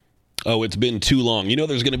Oh, it's been too long. You know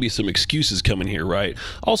there's going to be some excuses coming here, right?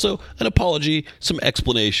 Also, an apology, some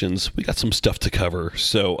explanations. We got some stuff to cover.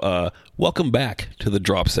 So, welcome back to the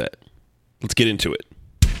Drop Set. Let's get into it.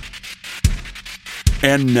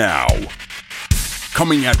 And now,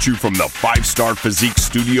 coming at you from the 5-Star Physique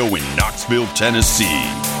Studio in Knoxville, Tennessee,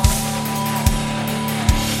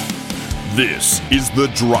 this is the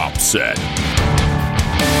Drop Set.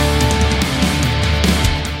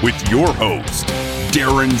 With your host,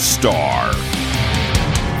 Darren Starr.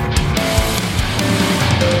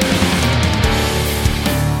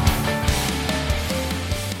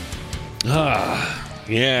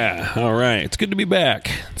 Yeah. All right. It's good to be back.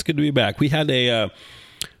 We had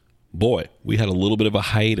we had a little bit of a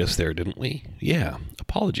hiatus there, didn't we? Yeah.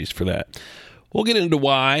 Apologies for that. We'll get into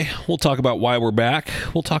why. We'll talk about why we're back.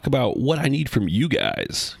 We'll talk about what I need from you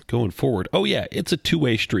guys going forward. Oh, yeah. It's a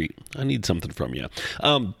two-way street. I need something from you.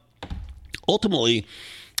 Ultimately,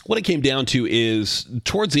 what it came down to is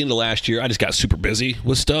towards the end of last year, I just got super busy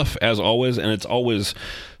with stuff, as always, and it's always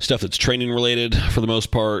stuff that's training related for the most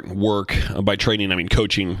part, work. By training, I mean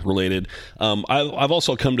coaching related. I've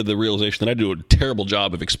also come to the realization that I do a terrible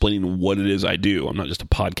job of explaining what it is I do. I'm not just a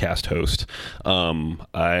podcast host. I'm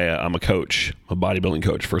a coach, a bodybuilding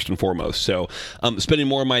coach, first and foremost. So I'm spending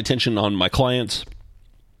more of my attention on my clients,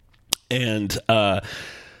 and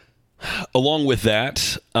along with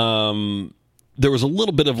that, there was a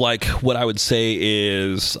little bit of like what I would say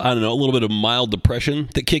is, I don't know, a little bit of mild depression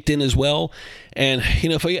that kicked in as well. And, you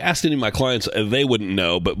know, if I asked any of my clients, they wouldn't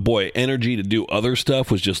know. But boy, energy to do other stuff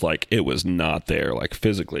was just like, it was not there. Like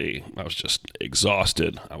physically, I was just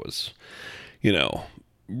exhausted. I was, you know,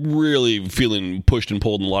 really feeling pushed and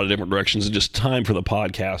pulled in a lot of different directions. And just time for the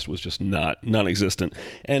podcast was just non-existent.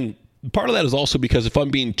 And part of that is also because if I'm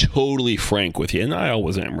being totally frank with you, and I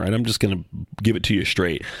always am, right? I'm just going to give it to you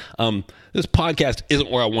straight. This podcast isn't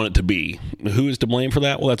where I want it to be. Who is to blame for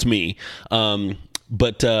that? Well, that's me.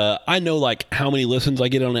 But I know like how many listens I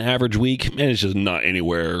get on an average week, and it's just not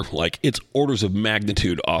anywhere. Like it's orders of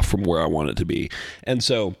magnitude off from where I want it to be. And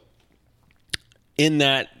so in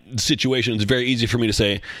that situation, it's very easy for me to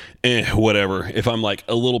say, whatever. If I'm like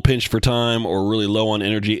a little pinched for time or really low on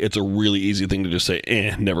energy, it's a really easy thing to just say,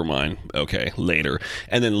 never mind. Okay, later.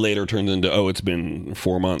 And then later turns into, oh, it's been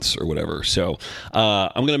 4 months or whatever. So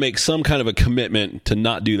I'm going to make some kind of a commitment to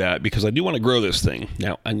not do that because I do want to grow this thing.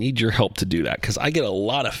 Now, I need your help to do that because I get a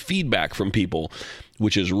lot of feedback from people,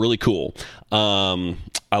 which is really cool. I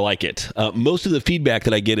like it. Most of the feedback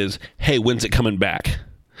that I get is, hey, when's it coming back?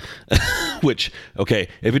 Which, okay,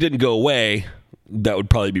 if it didn't go away, that would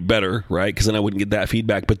probably be better, right? Because then I wouldn't get that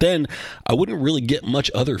feedback. But then I wouldn't really get much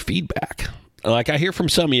other feedback. Like I hear from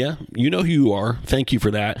some of you. You know who you are. Thank you for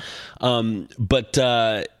that. But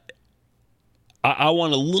I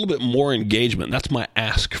want a little bit more engagement. That's my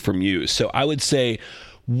ask from you. So I would say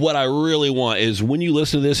what I really want is when you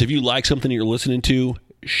listen to this, if you like something you're listening to,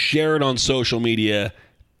 share it on social media,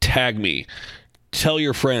 tag me. Tell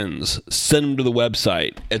your friends, send them to the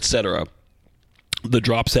website, etc.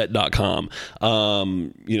 thedropset.com.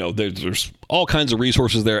 You know, there's all kinds of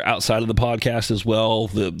resources there outside of the podcast as well.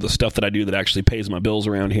 The stuff that I do that actually pays my bills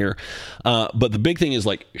around here. But the big thing is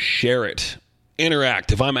like share it.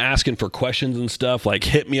 Interact. If I'm asking for questions and stuff, like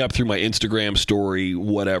hit me up through my Instagram story,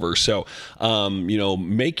 whatever. So, you know,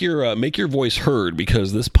 make your voice heard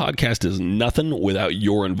because this podcast is nothing without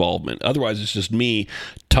your involvement. Otherwise, it's just me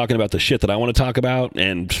talking about the shit that I want to talk about.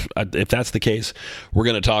 And if that's the case, we're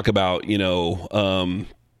going to talk about, you know,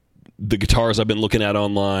 the guitars I've been looking at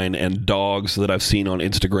online and dogs that I've seen on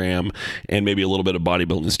Instagram and maybe a little bit of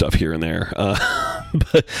bodybuilding stuff here and there.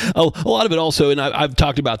 But a lot of it also, and I've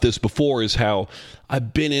talked about this before, is how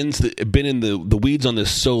I've been in the weeds on this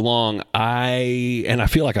so long. I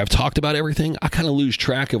feel like I've talked about everything. I kind of lose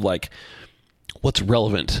track of like what's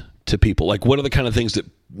relevant to people. Like what are the kind of things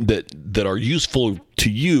that are useful to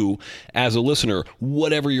you as a listener,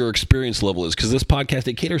 whatever your experience level is. Because this podcast,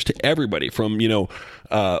 it caters to everybody from, you know,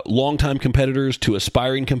 longtime competitors to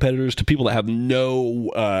aspiring competitors to people that have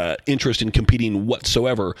no interest in competing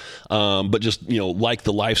whatsoever, but just, you know, like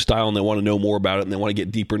the lifestyle and they want to know more about it and they want to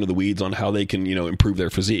get deeper into the weeds on how they can, you know, improve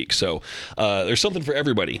their physique. So there's something for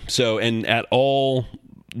everybody. So, and at all,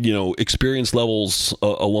 you know, experience levels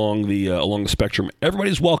along the spectrum,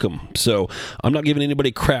 everybody's welcome. So I'm not giving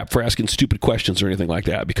anybody crap for asking stupid questions or anything like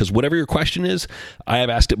that, because whatever your question is, I have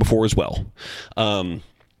asked it before as well.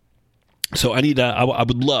 So I need, I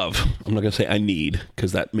would love, I'm not going to say I need,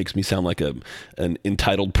 because that makes me sound like an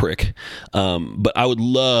entitled prick. But I would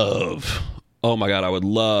love oh my God, I would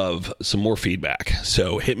love some more feedback.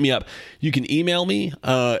 So hit me up. You can email me.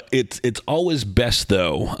 It's always best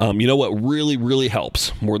though. You know what really, really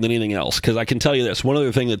helps more than anything else? Because I can tell you this, one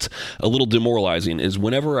other thing that's a little demoralizing is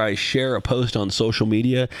whenever I share a post on social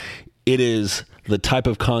media, it is the type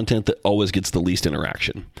of content that always gets the least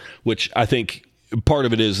interaction, which I think part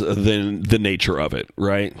of it is the nature of it,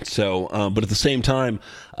 right? So, but at the same time,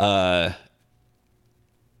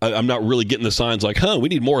 I'm not really getting the signs like, we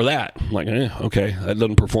need more of that. I'm like, okay, that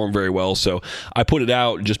doesn't perform very well. So I put it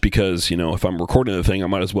out just because, if I'm recording the thing, I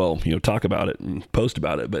might as well, talk about it and post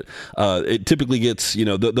about it. But it typically gets,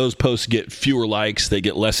 those posts get fewer likes. They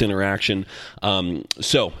get less interaction.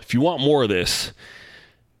 So if you want more of this,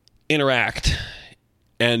 interact.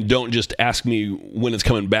 And don't just ask me when it's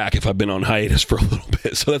coming back if I've been on hiatus for a little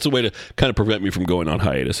bit. So that's a way to kind of prevent me from going on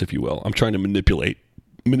hiatus, if you will. I'm trying to manipulate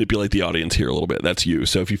the audience here a little bit. That's you.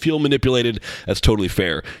 So if you feel manipulated, that's totally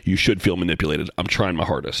fair. You should feel manipulated. I'm trying my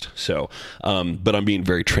hardest. So, but I'm being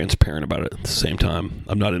very transparent about it at the same time.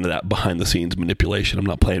 I'm not into that behind the scenes manipulation. I'm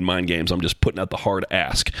not playing mind games. I'm just putting out the hard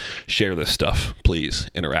ask. Share this stuff. Please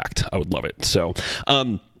interact. I would love it. So,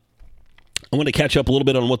 I want to catch up a little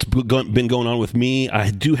bit on what's been going on with me.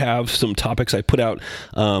 I do have some topics. I put out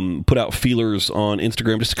feelers on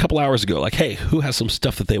Instagram just a couple hours ago, like, hey, who has some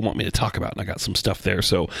stuff that they want me to talk about? And I got some stuff there,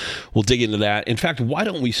 so we'll dig into that. In fact, why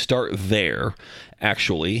don't we start there,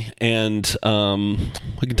 actually, and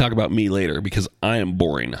we can talk about me later, because I am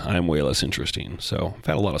boring. I am way less interesting. So I've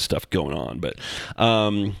had a lot of stuff going on, but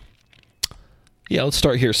yeah, let's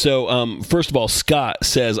start here. So, first of all, Scott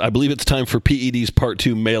says, I believe it's time for PEDs Part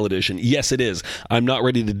 2 Male Edition. Yes, it is. I'm not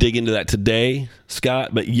ready to dig into that today,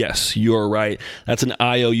 Scott, but yes, you're right. That's an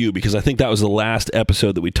IOU, because I think that was the last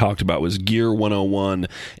episode that we talked about, was Gear 101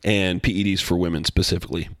 and PEDs for women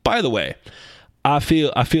specifically. By the way, I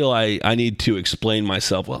feel I need to explain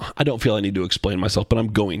myself. Well, I don't feel I need to explain myself, but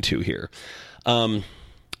I'm going to here.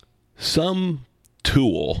 Some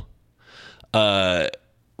tool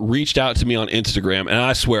reached out to me on Instagram, and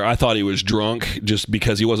I swear I thought he was drunk just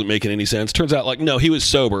because he wasn't making any sense. Turns out, no, he was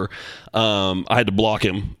sober. I had to block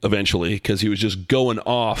him eventually because he was just going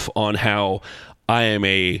off on how I am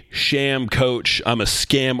a sham coach. I'm a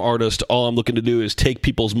scam artist. All I'm looking to do is take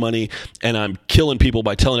people's money, and I'm killing people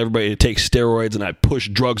by telling everybody to take steroids, and I push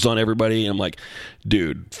drugs on everybody. And I'm like,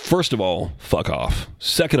 dude, first of all, fuck off.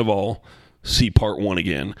 Second of all, see part 1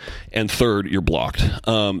 again. And third, you're blocked.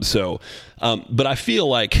 But I feel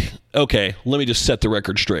like, okay, let me just set the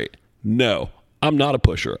record straight. No, I'm not a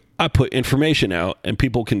pusher. I put information out, and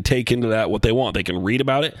people can take into that what they want. They can read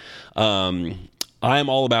about it. I am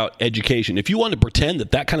all about education. If you want to pretend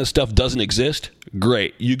that kind of stuff doesn't exist,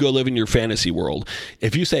 great. You go live in your fantasy world.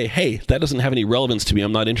 If you say, hey, that doesn't have any relevance to me,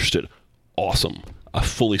 I'm not interested, awesome. I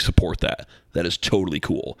fully support that. That is totally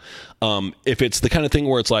cool. If it's the kind of thing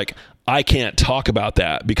where it's like, I can't talk about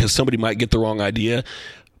that because somebody might get the wrong idea,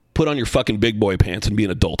 put on your fucking big boy pants and be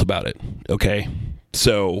an adult about it. Okay.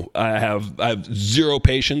 So I have zero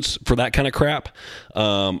patience for that kind of crap.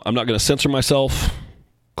 I'm not going to censor myself.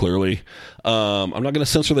 Clearly, I'm not going to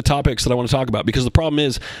censor the topics that I want to talk about, because the problem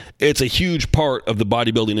is it's a huge part of the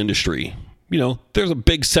bodybuilding industry. There's a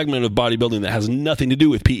big segment of bodybuilding that has nothing to do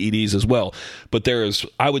with PEDs as well. But there is,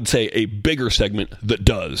 I would say, a bigger segment that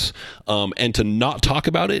does. And to not talk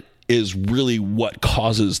about it is really what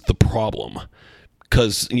causes the problem.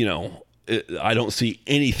 Because, I don't see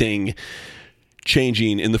anything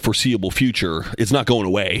changing in the foreseeable future. It's not going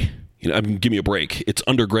away. Give me a break. It's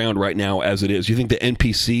underground right now as it is. You think the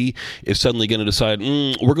NPC is suddenly going to decide,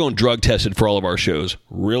 we're going drug tested for all of our shows?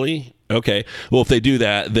 Really? Okay. Well, if they do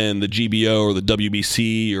that, then the GBO or the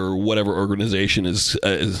WBC or whatever organization is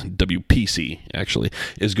WPC actually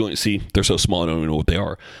is going to see. They're so small, I don't even know what they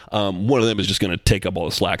are. One of them is just going to take up all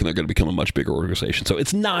the slack, and they're going to become a much bigger organization. So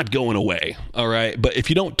it's not going away. All right. But if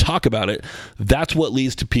you don't talk about it, that's what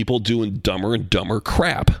leads to people doing dumber and dumber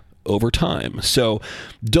crap over time. So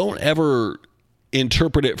don't ever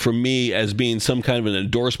interpret it from me as being some kind of an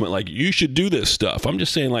endorsement, like you should do this stuff. I'm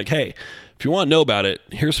just saying, like, hey, if you want to know about it,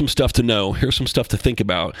 here's some stuff to know. Here's some stuff to think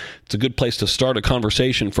about. It's a good place to start a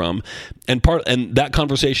conversation from. And that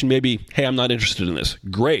conversation may be, hey, I'm not interested in this.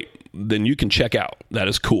 Great. Then you can check out. That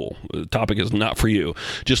is cool. The topic is not for you.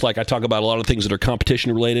 Just like I talk about a lot of things that are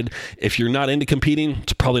competition related. If you're not into competing,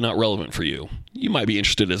 it's probably not relevant for you. You might be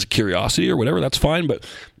interested as a curiosity or whatever. That's fine. But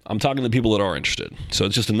I'm talking to people that are interested. So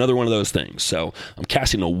it's just another one of those things. So I'm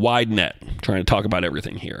casting a wide net, trying to talk about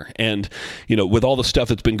everything here. And, with all the stuff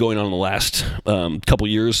that's been going on in the last couple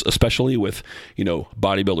years, especially with,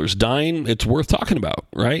 bodybuilders dying, it's worth talking about,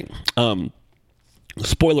 right?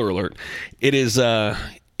 Spoiler alert. It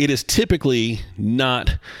is typically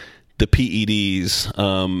not the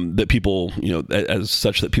PEDs that people, as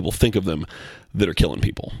such that people think of them, that are killing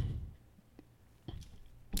people.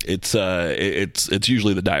 It's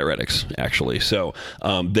usually the diuretics, actually. So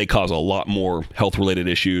they cause a lot more health-related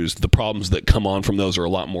issues. The problems that come on from those are a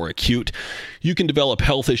lot more acute. You can develop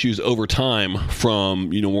health issues over time from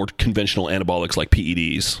more conventional anabolics like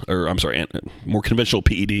PEDs, more conventional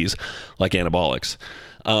PEDs like anabolics.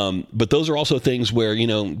 But those are also things where,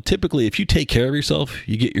 typically if you take care of yourself,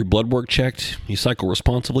 you get your blood work checked, you cycle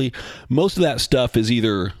responsibly, most of that stuff is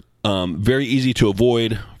either very easy to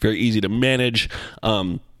avoid, very easy to manage.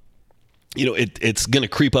 It's going to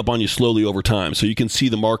creep up on you slowly over time. So you can see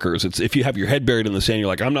the markers. It's if you have your head buried in the sand, you're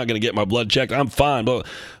like, I'm not going to get my blood checked. I'm fine. But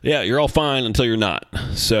yeah, you're all fine until you're not.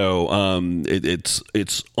 So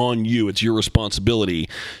it's on you. It's your responsibility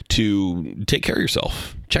to take care of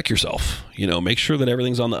yourself. Check yourself. Make sure that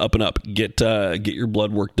everything's on the up and up. Get your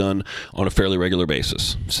blood work done on a fairly regular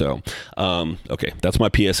basis. So, okay, that's my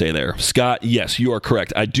PSA there. Scott, yes, you are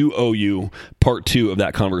correct. I do owe you part 2 of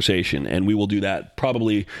that conversation, and we will do that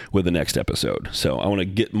probably with the next episode. So I want to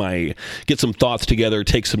get some thoughts together,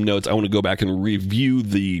 take some notes. I want to go back and review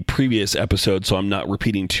the previous episode so I'm not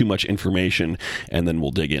repeating too much information, and then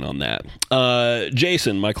we'll dig in on that.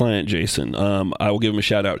 Jason, my client Jason, I will give him a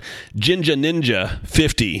shout out. Jinja Ninja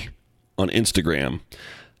 50 on Instagram.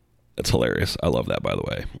 That's hilarious. I love that, by the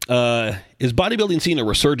way. Is bodybuilding seeing a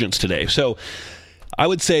resurgence today? So I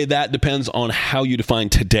would say that depends on how you define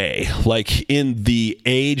today. Like in the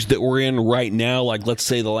age that we're in right now, like let's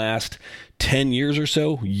say the last 10 years or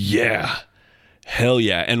so. Yeah. Hell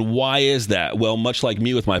yeah. And why is that? Well, much like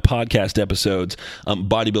me with my podcast episodes,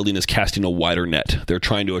 bodybuilding is casting a wider net. They're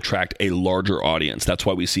trying to attract a larger audience. That's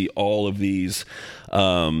why we see all of these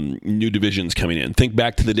new divisions coming in. Think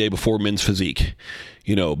back to the day before men's physique.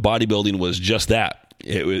 Bodybuilding was just that.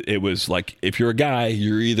 It was like, if you're a guy,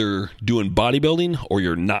 you're either doing bodybuilding or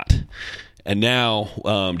you're not. And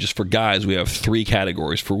now, just for guys, we have 3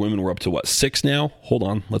 categories. For women, we're up to 6 now? Hold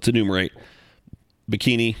on. Let's enumerate.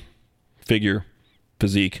 Bikini, figure,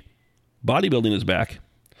 physique. Bodybuilding is back.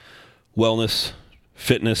 Wellness,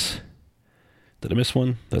 fitness. Did I miss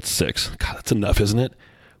one? That's 6. God, that's enough, isn't it?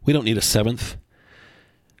 We don't need a 7th.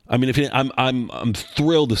 I mean, I'm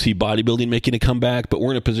thrilled to see bodybuilding making a comeback, but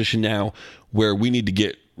we're in a position now where we need to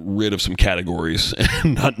get rid of some categories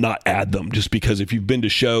and not add them, just because if you've been to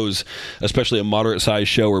shows, especially a moderate sized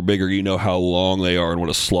show or bigger, you know how long they are and what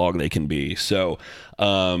a slog they can be. So,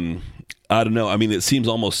 I don't know. I mean, it seems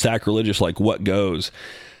almost sacrilegious, like what goes.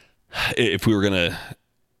 If we were going to,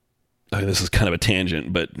 this is kind of a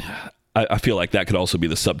tangent, but I feel like that could also be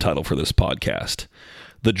the subtitle for this podcast.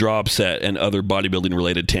 The drop set and other bodybuilding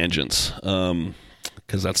related tangents.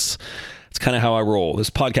 Because that's kind of how I roll.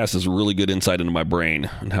 This podcast is a really good insight into my brain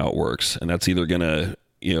and how it works. And that's either going to,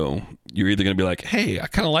 you're either going to be like, hey, I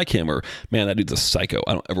kind of like him, or man, that dude's a psycho.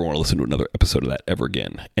 I don't ever want to listen to another episode of that ever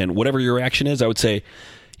again. And whatever your reaction is, I would say,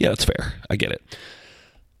 yeah, that's fair. I get it.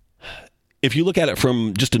 If you look at it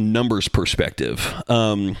from just a numbers perspective,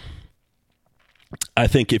 I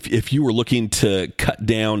think if you were looking to cut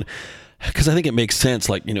down, because I think it makes sense,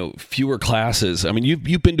 like, fewer classes. I mean,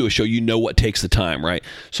 you've been to a show, what takes the time, right?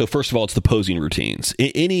 So first of all, it's the posing routines.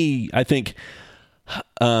 I think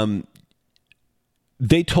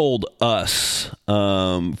they told us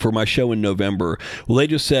for my show in November, well, they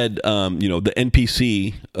just said, the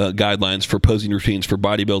NPC guidelines for posing routines for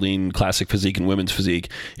bodybuilding, classic physique, and women's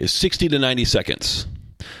physique is 60 to 90 seconds.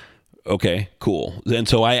 Okay, cool. And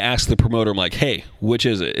so I asked the promoter, I'm like, hey, which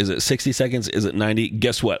is it? Is it 60 seconds? Is it 90?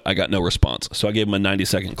 Guess what? I got no response. So I gave him a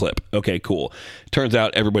 90-second clip. Okay, cool. Turns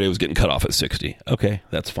out everybody was getting cut off at 60. Okay,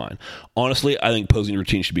 that's fine. Honestly, I think posing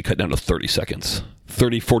routine should be cut down to 30 seconds.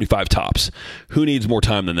 30, 45 tops. Who needs more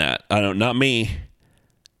time than that? I don't. Not me.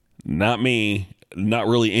 Not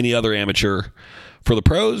really any other amateur. For the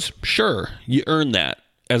pros, sure, you earn that.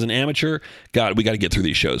 As an amateur, God, we got to get through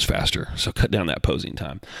these shows faster. So cut down that posing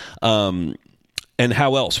time. And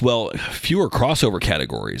how else? Well, fewer crossover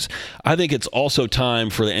categories. I think it's also time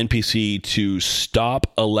for the NPC to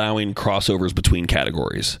stop allowing crossovers between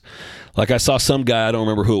categories. Like I saw some guy, I don't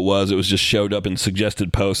remember who it was just showed up in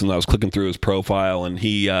suggested posts, and I was clicking through his profile, and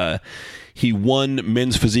he won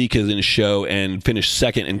men's physique as in his show and finished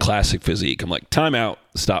second in classic physique. I'm like, time out,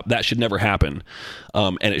 stop. That should never happen.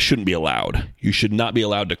 And it shouldn't be allowed. You should not be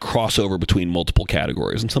allowed to cross over between multiple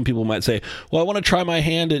categories. And some people might say, well, I want to try my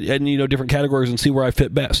hand at different categories and see where I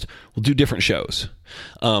fit best. We'll do different shows.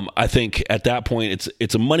 I think at that point,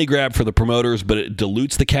 it's a money grab for the promoters, but it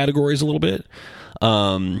dilutes the categories a little bit.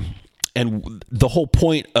 And the whole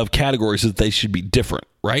point of categories is that they should be different,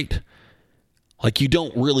 right? Like, you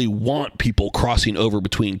don't really want people crossing over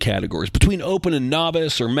between categories. Between open and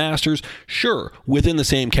novice or masters, sure, within the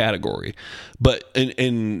same category. But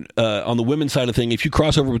on the women's side of thing, if you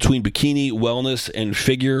cross over between bikini, wellness, and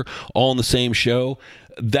figure all in the same show,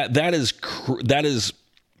 that is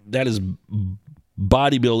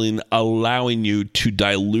bodybuilding allowing you to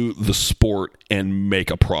dilute the sport and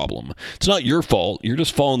make a problem. It's not your fault. You're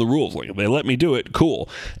just following the rules. Like, if they let me do it, cool.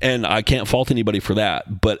 And I can't fault anybody for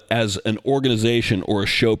that. But as an organization or a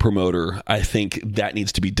show promoter, I think that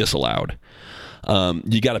needs to be disallowed.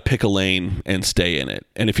 You got to pick a lane and stay in it.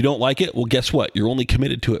 And if you don't like it, well, guess what? You're only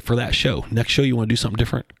committed to it for that show. Next show, you want to do something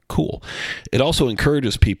different? Cool. It also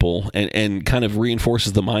encourages people and kind of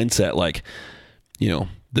reinforces the mindset, like,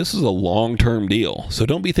 this is a long-term deal. So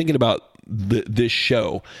don't be thinking about this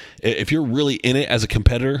show. If you're really in it as a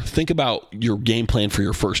competitor, think about your game plan for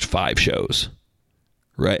your first 5 shows,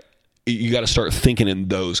 right? You got to start thinking in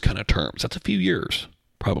those kind of terms. That's a few years,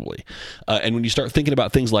 probably. And when you start thinking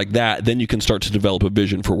about things like that, then you can start to develop a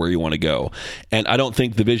vision for where you want to go. And I don't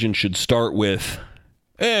think the vision should start with,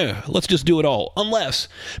 let's just do it all. Unless,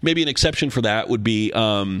 maybe an exception for that would be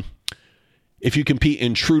if you compete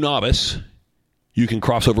in true novice, you can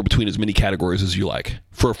cross over between as many categories as you like.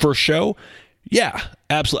 For a first show, yeah,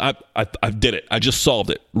 absolutely. I did it. I just solved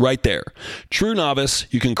it right there. True novice,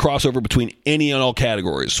 you can cross over between any and all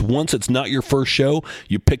categories. Once it's not your first show,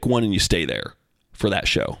 you pick one and you stay there for that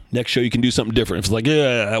show. Next show, you can do something different. If it's like,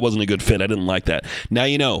 that wasn't a good fit, I didn't like that. Now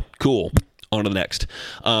you know. Cool. On to the next.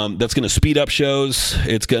 That's going to speed up shows.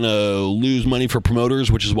 It's going to lose money for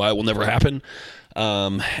promoters, which is why it will never happen.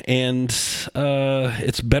 And it's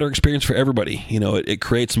a better experience for everybody. It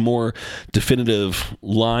creates more definitive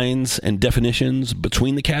lines and definitions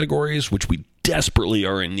between the categories, which we desperately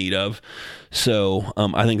are in need of. So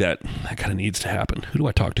I think that kind of needs to happen. Who do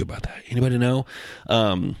I talk to about that? Anybody know?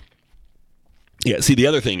 See, the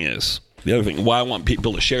other thing, why I want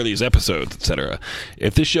people to share these episodes, etc.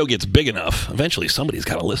 If this show gets big enough, eventually somebody's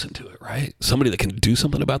got to listen to it, right? Somebody that can do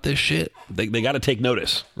something about this shit. They got to take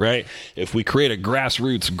notice, right? If we create a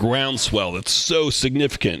grassroots groundswell that's so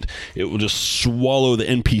significant, it will just swallow the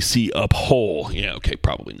NPC up whole. Okay,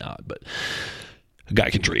 probably not, but a guy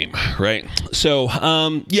can dream, right? So,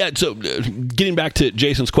 so getting back to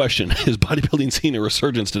Jason's question, is bodybuilding seeing a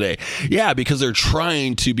resurgence today? Yeah, because they're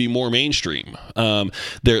trying to be more mainstream.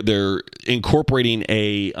 They're incorporating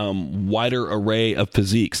a wider array of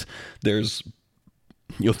physiques.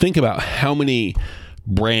 Think about how many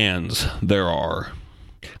brands there are,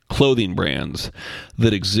 clothing brands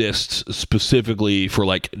that exist specifically for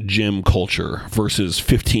like gym culture versus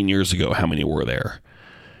 15 years ago. How many were there?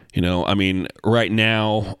 Right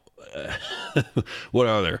now, what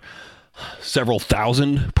are there? Several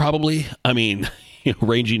thousand, probably.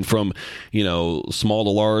 Ranging from, small to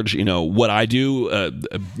large. What I do,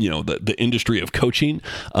 the industry of coaching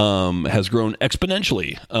has grown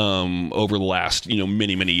exponentially over the last,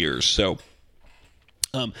 many, many years. So,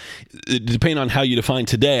 depending on how you define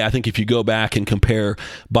today, I think if you go back and compare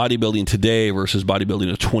bodybuilding today versus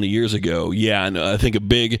bodybuilding of 20 years ago, and I think a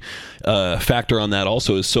big factor on that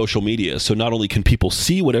also is social media. So not only can people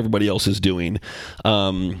see what everybody else is doing,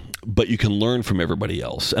 but you can learn from everybody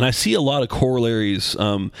else. And I see a lot of corollaries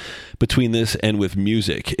between this and with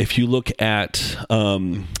music. If you look at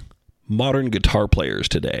modern guitar players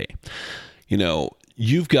today,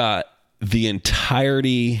 you've got the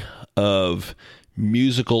entirety of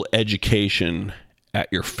musical education at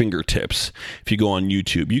your fingertips. If you go on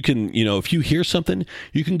YouTube, you can, if you hear something,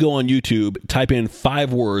 you can go on YouTube, type in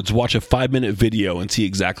 5 words, watch a 5-minute video and see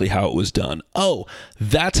exactly how it was done. Oh,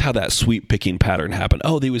 that's how that sweep picking pattern happened.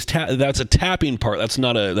 Oh, that's a tapping part. That's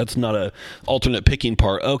not a alternate picking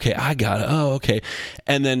part. Okay, I got it. Oh, okay.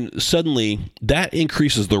 And then suddenly that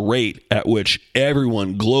increases the rate at which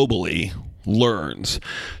everyone globally learns.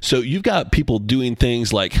 So you've got people doing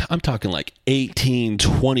things like, I'm talking like 18,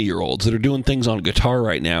 20-year-olds that are doing things on guitar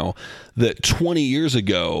right now that 20 years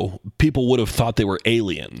ago, people would have thought they were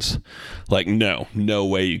aliens. Like, no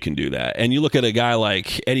way you can do that. And you look at a guy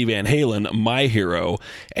like Eddie Van Halen, my hero,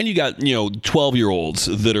 and you got, 12-year-olds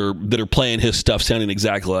that are playing his stuff sounding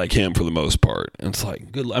exactly like him for the most part. And it's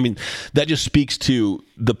like, good. That just speaks to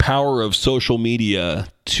the power of social media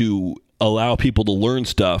to allow people to learn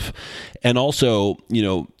stuff. And also,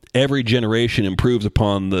 every generation improves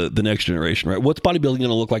upon the next generation, right? What's bodybuilding going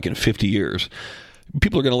to look like in 50 years?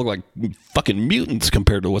 people are going to look like fucking mutants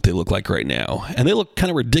compared to what they look like right now. And they look kind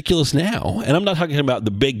of ridiculous now. And I'm not talking about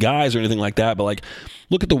the big guys or anything like that, but like,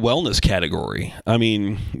 look at the wellness category. I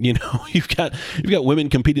mean, you know, you've got women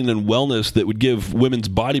competing in wellness that would give women's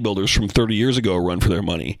bodybuilders from 30 years ago a run for their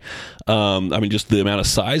money. I mean, just the amount of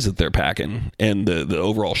size that they're packing and the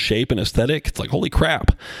overall shape and aesthetic. It's like, holy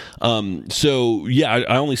crap. So yeah,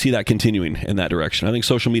 I only see that continuing in that direction. I think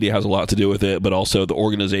social media has a lot to do with it, but also the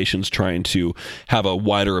organizations trying to have a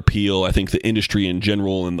wider appeal. I think the industry in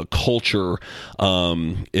general and the culture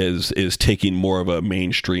is taking more of a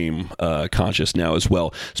mainstream conscious now as well.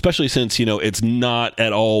 Especially since, you know, it's not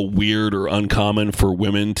at all weird or uncommon for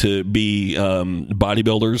women to be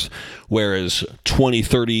bodybuilders, whereas 20,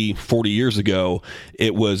 30, 40 years ago,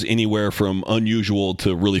 it was anywhere from unusual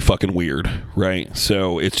to really fucking weird, right?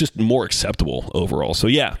 So it's just more acceptable overall. So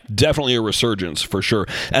yeah, definitely a resurgence for sure.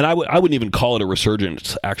 And I wouldn't even call it a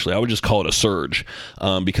resurgence, actually. I would just call it a surge,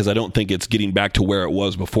 because I don't think it's getting back to where it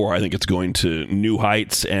was before. I think it's going to new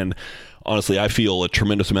heights, and honestly, I feel a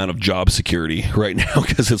tremendous amount of job security right now,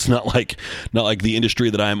 because it's not like the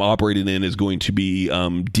industry that I'm operating in is going to be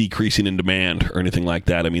decreasing in demand or anything like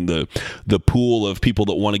that. I mean, the pool of people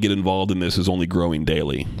that want to get involved in this is only growing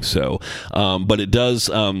daily. So, but it does.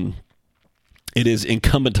 It is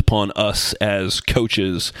incumbent upon us as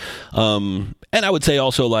coaches, and I would say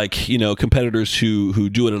also, like, you know, competitors who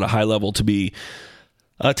do it at a high level to be.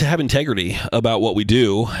 To have integrity about what we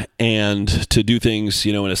do and to do things,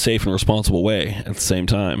 you know, in a safe and responsible way at the same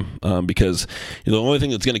time. Because you know, the only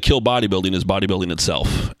thing that's going to kill bodybuilding is bodybuilding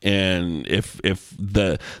itself. And if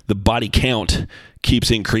the body count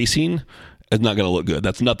keeps increasing, it's not going to look good.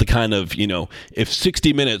 That's not the kind of, you know, if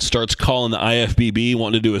 60 Minutes starts calling the IFBB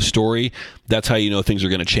wanting to do a story, that's how you know things are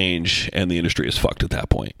going to change and the industry is fucked at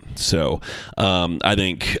that point. So I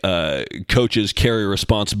think coaches carry a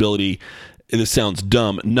responsibility. This sounds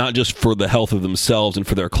dumb, not just for the health of themselves and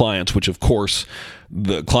for their clients, which of course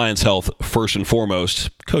the client's health first and foremost.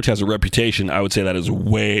 Coach has a reputation. I would say that is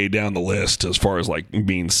way down the list as far as like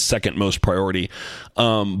being second most priority,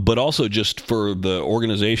 but also just for the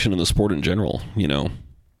organization and the sport in general, you know.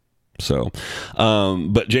 So,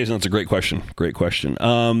 but Jason, that's a great question. Great question.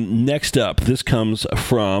 Next up, this comes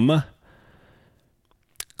from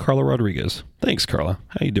Carla Rodriguez. Thanks, Carla.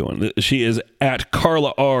 How you doing? She is at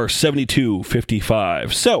Carla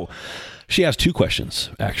R7255. So she has two questions,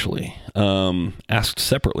 actually, asked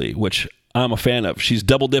separately, which I'm a fan of. She's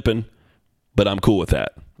double dipping, but I'm cool with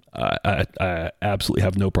that. I absolutely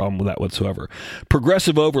have no problem with that whatsoever.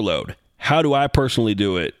 Progressive overload. How do I personally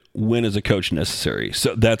do it? When is a coach necessary?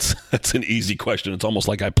 So that's an easy question. It's almost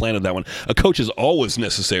like I planted that one. A coach is always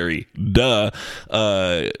necessary. Duh.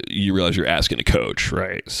 You realize you're asking a coach,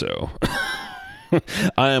 right? So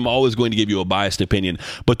I am always going to give you a biased opinion,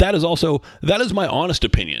 but that is my honest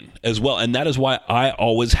opinion as well. And that is why I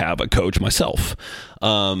always have a coach myself.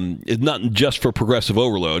 It's not just for progressive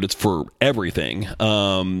overload. It's for everything.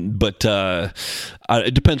 But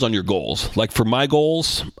it depends on your goals. Like for my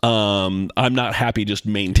goals, I'm not happy just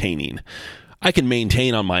maintaining. I can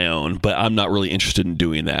maintain on my own, but I'm not really interested in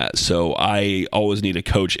doing that. So I always need a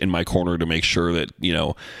coach in my corner to make sure that, you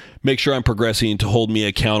know, make sure I'm progressing, to hold me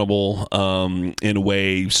accountable in a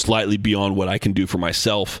way slightly beyond what I can do for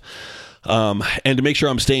myself. And to make sure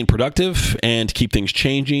I'm staying productive and to keep things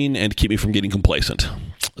changing and to keep me from getting complacent.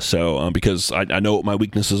 So, because I know what my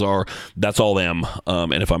weaknesses are, that's all them.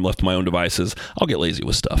 And if I'm left to my own devices, I'll get lazy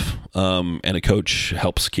with stuff. And a coach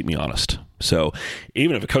helps keep me honest. So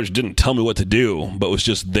even if a coach didn't tell me what to do, but was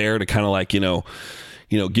just there to kind of like, you know,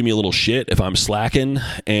 give me a little shit if I'm slacking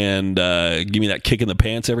and give me that kick in the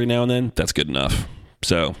pants every now and then, that's good enough.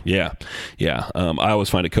 So yeah. I always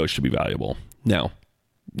find a coach to be valuable. Now,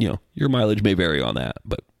 you know, your mileage may vary on that,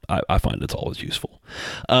 but I find it's always useful.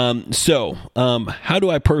 So how do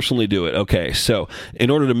I personally do it? Okay, so in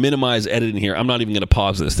order to minimize editing here, I'm not even going to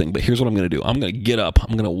pause this thing, but here's what I'm going to do. I'm going to get up.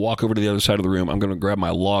 I'm going to walk over to the other side of the room. I'm going to grab my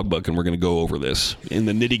logbook, and we're going to go over this in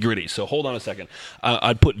the nitty-gritty. So hold on a second.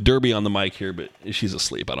 I'd put Derby on the mic here, but she's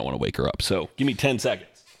asleep. I don't want to wake her up. So give me 10 seconds.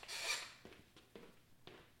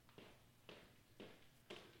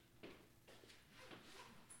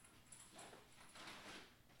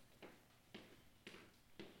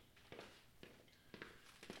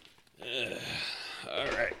 All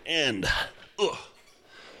right, and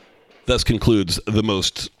thus concludes the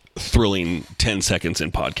most thrilling 10 seconds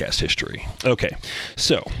in podcast history. Okay,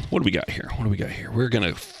 so what do we got here? We're going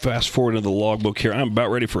to fast forward into the logbook here. I'm about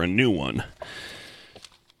ready for a new one.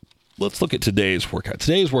 Let's look at today's workout.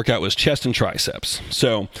 Today's workout was chest and triceps.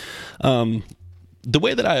 So the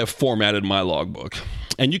way that I have formatted my logbook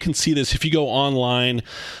And you can see this if you go online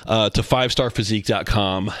to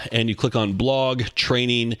 5starphysique.com and you click on blog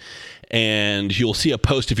training, and you'll see a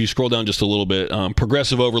post if you scroll down just a little bit,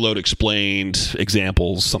 progressive overload explained,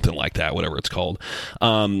 examples, something like that, whatever it's called.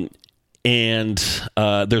 And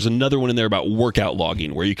there's another one in there about workout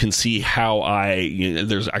logging where you can see how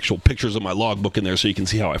there's actual pictures of my logbook in there so you can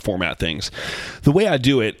see how I format things. The way I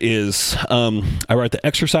do it is I write the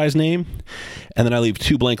exercise name and then I leave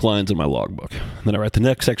 2 blank lines in my logbook. Then I write the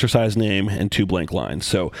next exercise name and 2 blank lines.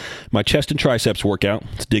 So my chest and triceps workout,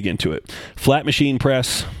 let's dig into it. Flat machine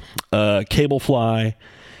press, cable fly,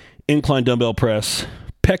 incline dumbbell press,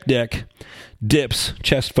 pec deck, dips,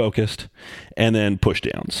 chest focused, and then push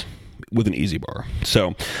downs with an easy bar.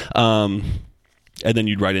 So, and then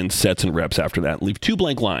you'd write in sets and reps after that, leave 2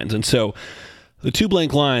 blank lines. And so the 2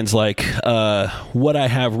 blank lines, like what I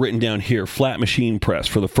have written down here, flat machine press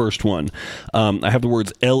for the first one, I have the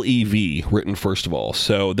words LEV written first of all.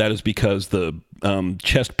 So that is because the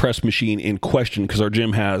chest press machine in question, because our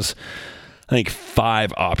gym has, I think,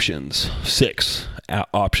 6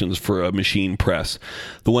 options for a machine press.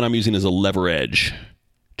 The one I'm using is a lever edge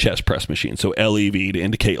chest press machine. So LEV to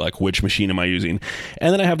indicate like which machine am I using.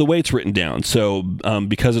 And then I have the weights written down. So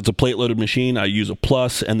because it's a plate loaded machine, I use a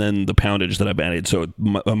plus and then the poundage that I've added. So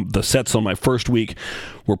the sets on my first week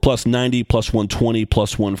were plus 90, plus 120,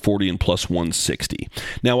 plus 140, and plus 160.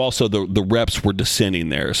 Now also the reps were descending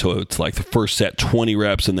there. So it's like the first set 20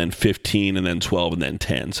 reps and then 15 and then 12 and then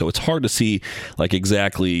 10. So it's hard to see like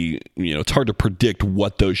exactly, it's hard to predict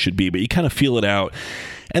what those should be, but you kind of feel it out.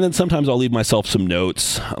 And then sometimes I'll leave myself some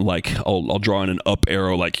notes, like I'll draw in an up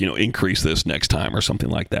arrow, like, increase this next time or something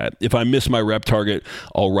like that. If I miss my rep target,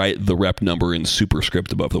 I'll write the rep number in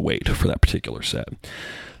superscript above the weight for that particular set.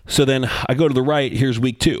 So then I go to the right, here's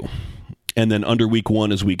week 2. And then under week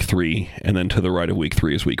 1 is week 3, and then to the right of week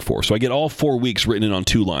 3 is week 4. So I get all 4 weeks written in on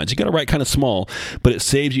 2 lines. You got to write kind of small, but it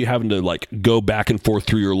saves you having to like go back and forth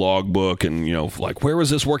through your logbook and, like, where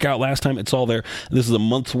was this workout last time? It's all there. This is a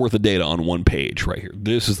month's worth of data on 1 page right here.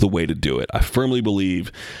 This is the way to do it. I firmly believe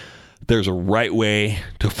there's a right way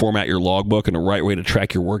to format your logbook and a right way to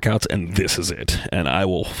track your workouts, and this is it. And I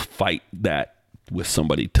will fight that with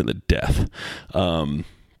somebody to the death.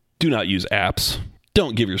 Do not use apps.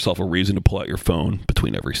 Don't give yourself a reason to pull out your phone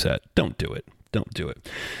between every set. Don't do it. Don't do it.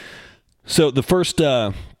 So the first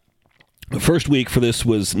week for this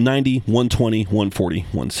was 90, 120, 140,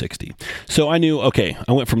 160. So I knew, okay,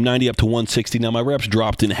 I went from 90 up to 160. Now my reps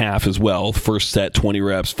dropped in half as well. First set, 20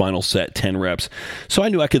 reps. Final set, 10 reps. So I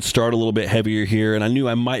knew I could start a little bit heavier here, and I knew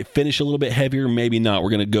I might finish a little bit heavier, maybe not.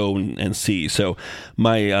 We're going to go and see. So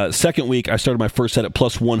my second week, I started my first set at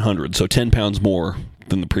plus 100, so 10 pounds more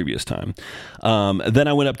than the previous time. Then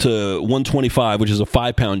I went up to 125, which is a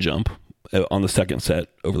 5-pound jump on the second set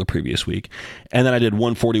over the previous week. And then I did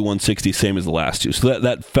 140, 160, same as the last 2. So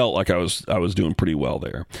that felt like I was doing pretty well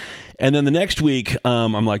there. And then the next week,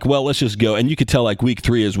 I'm like, well, let's just go. And you could tell like week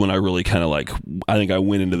 3 is when I really kind of like, I think I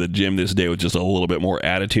went into the gym this day with just a little bit more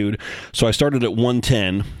attitude. So I started at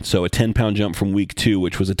 110, so a 10-pound jump from week 2,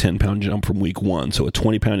 which was a 10-pound jump from week 1. So a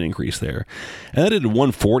 20-pound increase there. And then I did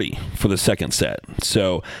 140 for the second set.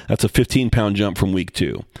 So that's a 15-pound jump from week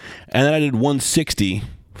 2. And then I did 160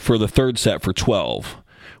 for the third set for 12,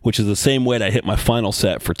 which is the same weight I hit my final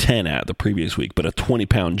set for 10 at the previous week, but a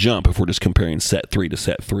 20-pound jump if we're just comparing set 3 to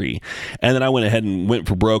set 3. And then I went ahead and went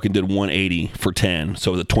for broke and did 180 for 10,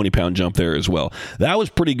 so the 20-pound jump there as well. That was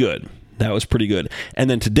pretty good. That was pretty good. And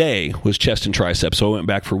then today was chest and triceps, so I went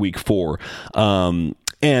back for week 4. And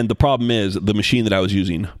the problem is the machine that I was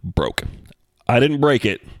using broke. I didn't break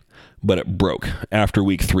it, but it broke after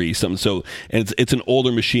week 3. So it's an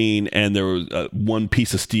older machine, and there was one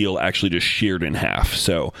piece of steel actually just sheared in half.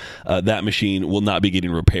 So that machine will not be getting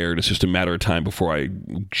repaired. It's just a matter of time before I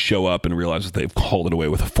show up and realize that they've hauled it away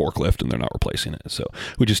with a forklift and they're not replacing it. So,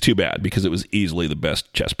 which is too bad because it was easily the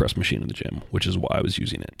best chest press machine in the gym, which is why I was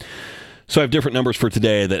using it. So I have different numbers for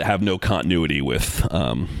today that have no continuity with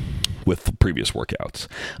the previous workouts.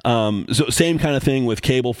 So same kind of thing with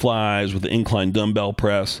cable flies, with the incline dumbbell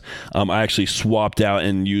press. I actually swapped out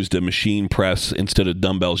and used a machine press instead of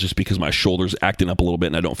dumbbells just because my shoulder's acting up a little bit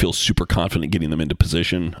and I don't feel super confident getting them into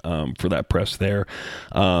position for that press there.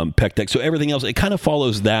 Pec deck. So everything else, it kind of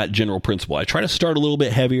follows that general principle. I try to start a little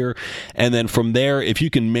bit heavier, and then from there, if you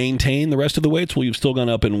can maintain the rest of the weights, well, you've still gone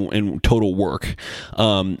up in total work.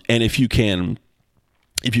 And if you can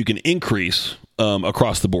increase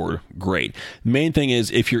across the board, great. Main thing is,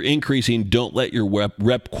 if you're increasing, don't let your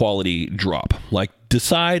rep quality drop. Like,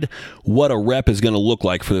 decide what a rep is going to look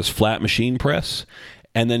like for this flat machine press,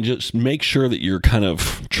 and then just make sure that you're kind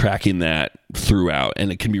of tracking that throughout,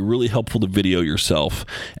 and it can be really helpful to video yourself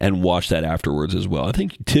and watch that afterwards as well. I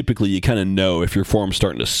think typically you kind of know if your form's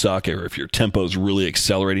starting to suck or if your tempo is really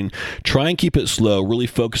accelerating. Try and keep it slow, really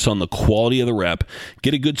focus on the quality of the rep,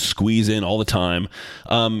 get a good squeeze in all the time,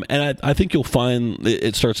 and I think you'll find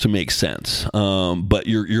it starts to make sense. But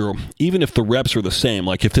you're even if the reps are the same,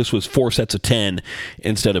 like if this was 4 sets of 10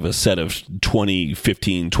 instead of a set of 20,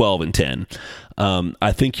 15, 12, and 10,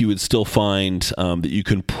 I think you would still find that you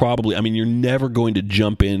can probably, you're never going to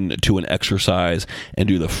jump into an exercise and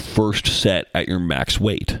do the first set at your max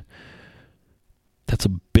weight. That's a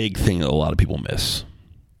big thing that a lot of people miss.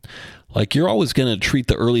 Like, you're always going to treat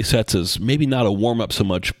the early sets as maybe not a warm-up so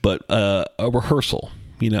much, but a rehearsal.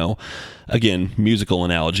 Again, musical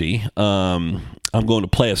analogy. I'm going to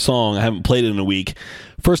play a song. I haven't played it in a week.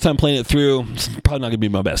 First time playing it through, it's probably not going to be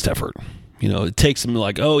my best effort. It takes them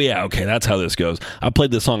like, oh yeah, okay, that's how this goes. I played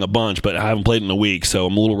this song a bunch, but I haven't played it in a week, so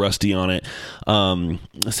I'm a little rusty on it.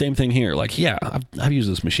 Same thing here. Like, yeah, I've used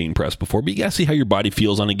this machine press before, but you gotta see how your body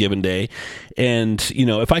feels on a given day. And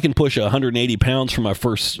if I can push 180 pounds for my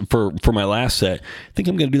for my last set, I think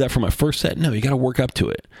I'm gonna do that for my first set. No, you gotta work up to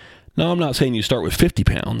it. No, I'm not saying you start with 50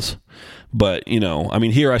 pounds, but,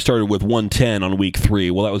 here I started with 110 on week 3.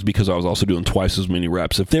 Well, that was because I was also doing twice as many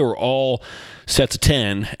reps. If they were all sets of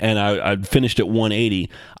 10 and I'd finished at 180,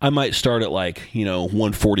 I might start at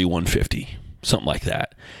 140, 150, something like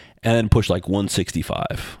that, and then push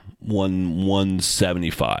 165.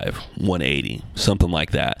 175, 180, something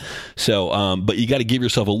like that. So, but you got to give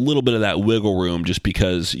yourself a little bit of that wiggle room, just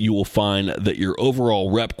because you will find that your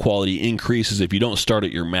overall rep quality increases if you don't start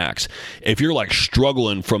at your max. If you're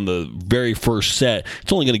struggling from the very first set,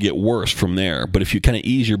 it's only going to get worse from there. But if you kind of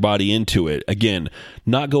ease your body into it, again,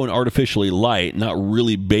 not going artificially light, not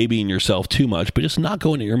really babying yourself too much, but just not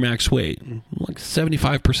going at your max weight,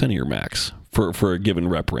 75% of your max for a given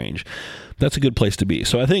rep range. That's a good place to be.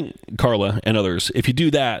 So I think, Carla and others, if you do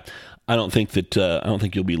that, I don't think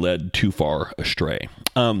you'll be led too far astray.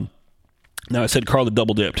 Now, I said Carla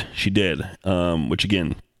double dipped. She did, which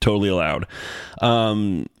again, totally allowed.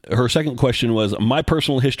 Her second question was my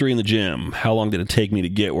personal history in the gym. How long did it take me to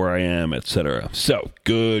get where I am, etc. So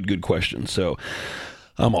good question. So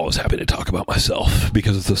I'm always happy to talk about myself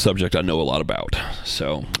because it's a subject I know a lot about.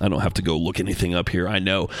 So I don't have to go look anything up here. I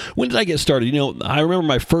know. When did I get started? I remember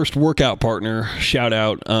my first workout partner, shout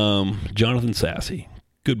out, Jonathan Sassy,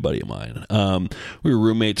 good buddy of mine. We were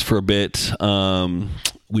roommates for a bit.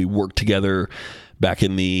 We worked together back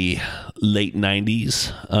in the late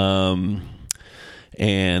 90s.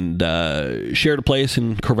 And shared a place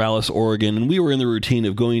in Corvallis, Oregon. And we were in the routine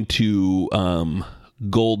of going to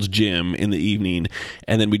Gold's Gym in the evening,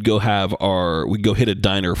 and then we'd go hit a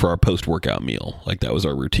diner for our post-workout meal. That was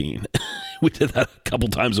our routine. We did that a couple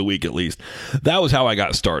times a week at least. That was how I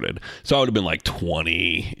got started. So I would have been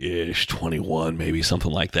 20-ish, 21, maybe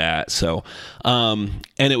something like that. So, and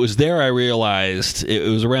it was there I realized, it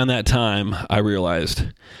was around that time I realized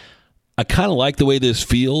I kind of like the way this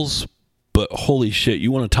feels, but holy shit,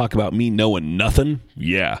 you want to talk about me knowing nothing?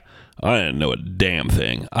 Yeah. I didn't know a damn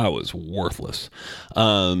thing. I was worthless.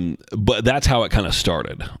 But that's how it kind of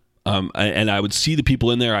started. And I would see the people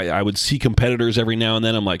in there. I would see competitors every now and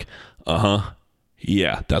then. I'm like,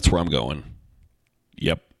 yeah, that's where I'm going.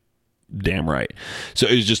 Yep. Damn right. So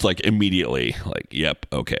it was just immediately yep.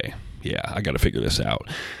 Okay. Yeah, I got to figure this out.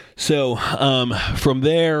 So from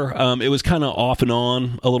there, it was kind of off and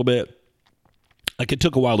on a little bit. It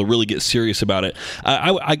took a while to really get serious about it.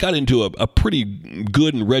 I got into a pretty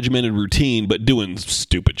good and regimented routine, but doing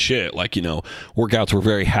stupid shit. Workouts were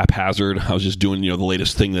very haphazard. I was just doing, the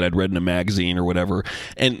latest thing that I'd read in a magazine or whatever.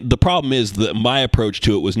 And the problem is that my approach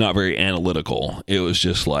to it was not very analytical. It was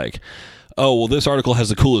just oh, well, this article has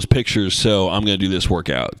the coolest pictures, so I'm going to do this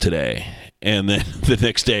workout today. And then the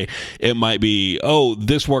next day, it might be, oh,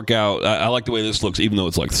 this workout, I like the way this looks, even though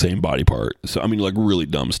it's the same body part. So, really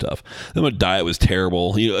dumb stuff. Then my diet was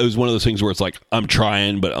terrible. It was one of those things where it's I'm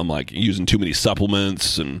trying, but I'm using too many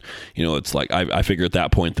supplements. And, it's I figure at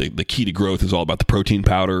that point, the key to growth is all about the protein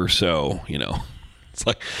powder. So, it's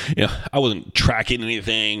I wasn't tracking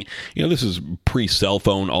anything. This is pre-cell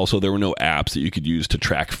phone. Also, there were no apps that you could use to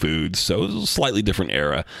track foods. So it was a slightly different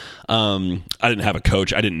era. I didn't have a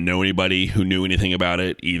coach. I didn't know anybody who knew anything about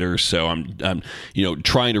it either. So I'm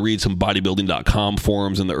trying to read some bodybuilding.com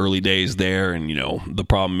forums in the early days there. And, the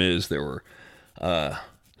problem is there were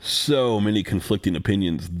so many conflicting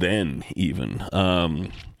opinions then even.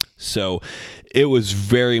 So it was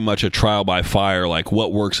very much a trial by fire,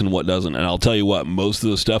 what works and what doesn't. And I'll tell you what, most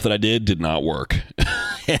of the stuff that I did not work.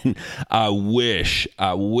 And I wish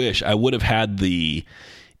I would have had the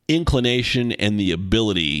inclination and the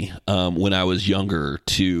ability when I was younger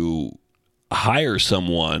to hire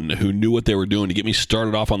someone who knew what they were doing to get me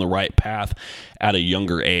started off on the right path at a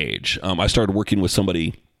younger age. I started working with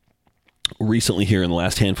somebody recently here in the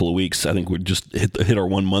last handful of weeks. I think we just hit our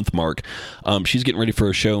 1 month mark. She's getting ready for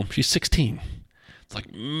a show. She's 16. It's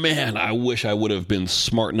like, man, I wish I would have been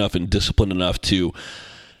smart enough and disciplined enough to,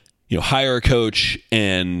 hire a coach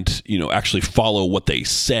and, actually follow what they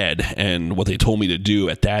said and what they told me to do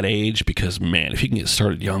at that age. Because, man, if you can get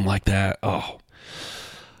started young like that, I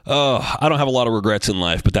don't have a lot of regrets in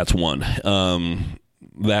life, but that's one.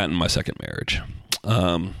 That and my second marriage.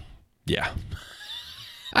 Yeah.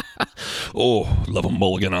 Love a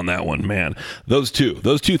mulligan on that one, man. Those two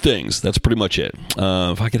things, that's pretty much it.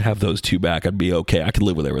 If I could have those two back, I'd be okay. I could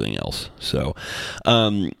live with everything else. So,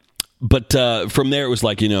 but from there, it was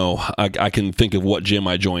like, I can think of what gym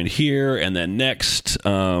I joined here and then next.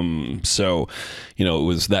 So, it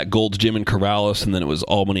was that Gold's Gym in Corvallis, and then it was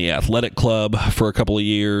Albany Athletic Club for a couple of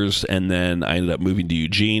years. And then I ended up moving to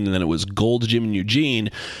Eugene, and then it was Gold's Gym in Eugene,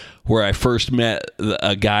 where I first met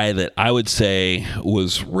a guy that I would say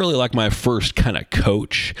was really like my first kind of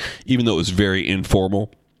coach, even though it was very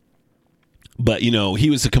informal. But, he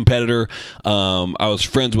was a competitor. I was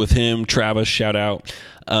friends with him, Travis, shout out.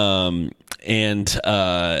 I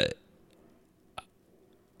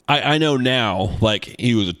know now, like,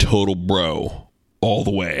 he was a total bro all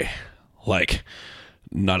the way. Like,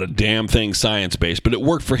 not a damn thing science-based, but it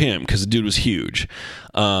worked for him because the dude was huge.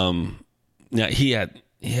 Now, he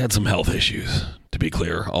had some health issues, to be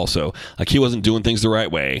clear, also. Like, he wasn't doing things the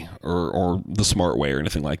right way or the smart way or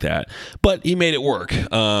anything like that. But he made it work.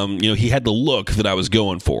 He had the look that I was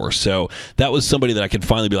going for. So that was somebody that I could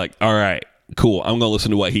finally be like, all right, cool, I'm going to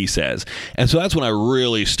listen to what he says. And so that's when I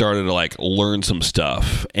really started to, like, learn some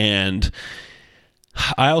stuff. And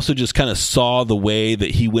I also just kind of saw the way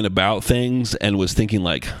that he went about things and was thinking,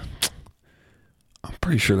 like, I'm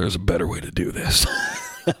pretty sure there's a better way to do this.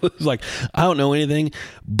 I was like, I don't know anything,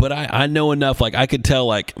 but I know enough. Like, I could tell,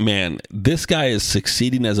 like, man, this guy is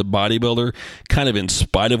succeeding as a bodybuilder kind of in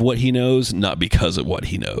spite of what he knows, not because of what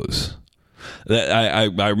he knows. That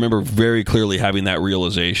I remember very clearly having that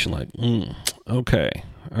realization, like, okay,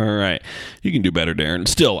 all right, you can do better, Darren.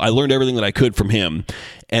 Still, I learned everything that I could from him.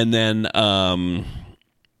 And then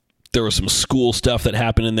there was some school stuff that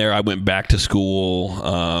happened in there. I went back to school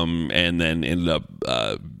and then ended up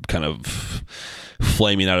kind of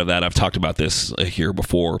flaming out of that. I've talked about this here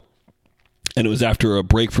before. And it was after a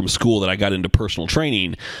break from school that I got into personal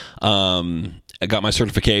training. I got my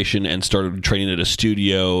certification and started training at a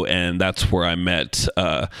studio, and that's where I met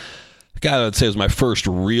a guy that I'd say was my first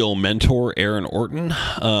real mentor, Aaron Orton,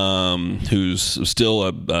 who's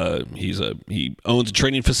still he owns a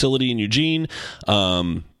training facility in Eugene.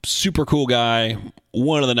 Super cool guy,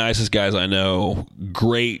 one of the nicest guys I know,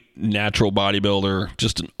 great natural bodybuilder,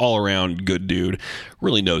 just an all-around good dude,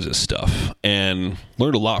 really knows his stuff, and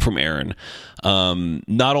learned a lot from Aaron,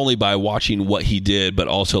 not only by watching what he did, but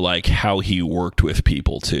also like how he worked with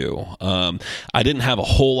people too. I didn't have a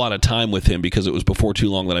whole lot of time with him because it was before too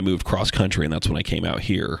long that I moved cross-country, and that's when I came out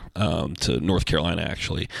here to North Carolina,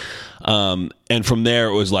 actually. And from there,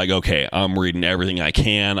 it was like, okay, I'm reading everything I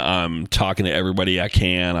can. I'm talking to everybody I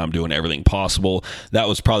can. I'm doing everything possible. That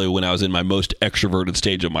was probably when I was in my most extroverted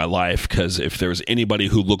stage of my life, because if there was anybody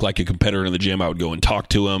who looked like a competitor in the gym, I would go and talk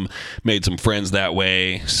to him, made some friends that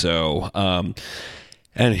way. So, and,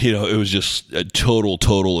 it was just a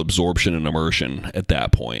total absorption and immersion at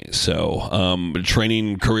that point. So, the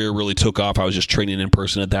training career really took off. I was just training in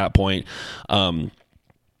person at that point.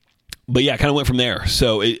 But yeah, I kind of went from there.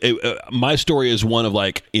 So my story is one of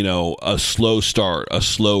like, a slow start, a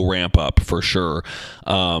slow ramp up for sure.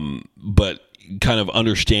 But kind of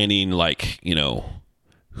understanding like,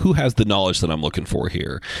 who has the knowledge that I'm looking for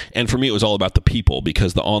here. And for me, it was all about the people,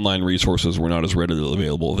 because the online resources were not as readily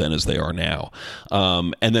available then as they are now.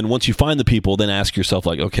 And then once you find the people, then ask yourself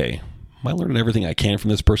like, okay, am I learning everything I can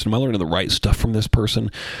from this person? Am I learning the right stuff from this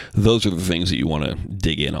person? Those are the things that you want to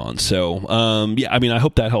dig in on. So, yeah, I mean, I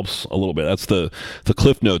hope that helps a little bit. That's the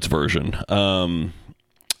Cliff Notes version.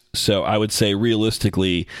 So I would say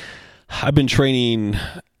realistically, I've been training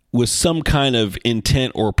with some kind of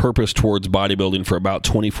intent or purpose towards bodybuilding for about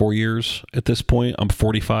 24 years at this point. I'm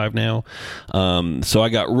 45 now. So I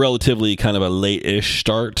got relatively kind of a late-ish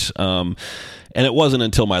start. And it wasn't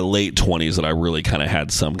until my late 20s that I really kind of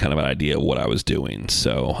had some kind of an idea of what I was doing.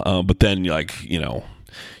 So, but then, like,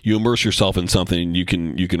 you immerse yourself in something, you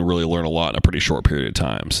can really learn a lot in a pretty short period of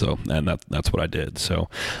time. So, and that's what I did. So,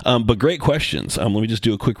 but great questions. Let me just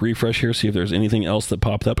do a quick refresh here, see if there's anything else that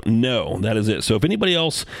popped up. No, that is it. So if anybody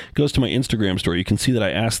else goes to my Instagram story, you can see that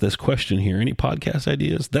I asked this question here. Any podcast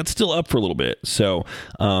ideas? That's still up for a little bit. So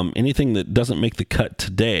anything that doesn't make the cut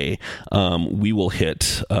today, we will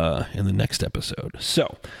hit in the next episode.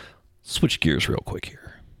 So switch gears real quick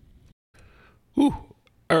here. Whew.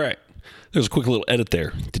 All right. There's a quick little edit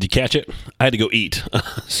there. Did you catch it? I had to go eat.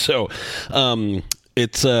 So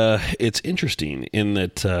it's interesting in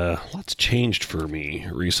that lots changed for me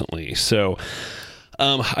recently. So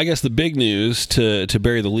I guess the big news to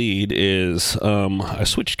bury the lead is I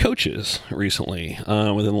switched coaches recently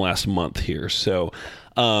within the last month here. So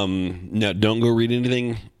now don't go read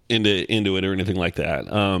anything into it or anything like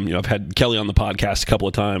that. I've had Kelly on the podcast a couple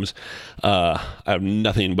of times. I have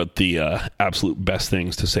nothing but the absolute best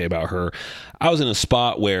things to say about her. I was in a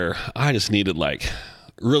spot where I just needed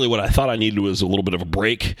really what I thought I needed was a little bit of a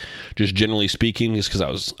break, just generally speaking, just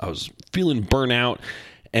because I was feeling burnout.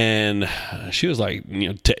 And she was like,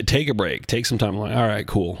 take a break, take some time. I'm like, all right,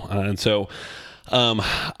 cool. And so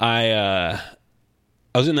I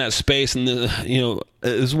was in that space, and this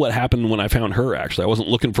is what happened when I found her. Actually, I wasn't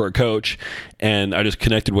looking for a coach, and I just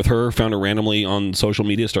connected with her, found her randomly on social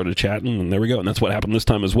media, started chatting, and there we go. And that's what happened this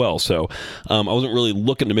time as well. So I wasn't really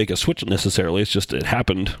looking to make a switch necessarily. It's just it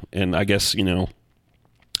happened, and I guess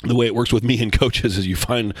the way it works with me and coaches is you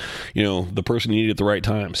find, the person you need at the right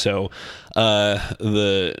time. So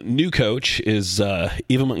the new coach is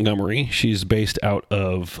Eva Montgomery. She's based out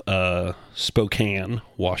of Spokane,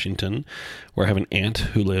 Washington, where I have an aunt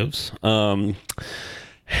who lives. And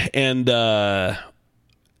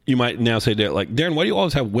you might now say, Darren, why do you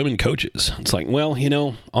always have women coaches? It's like, well,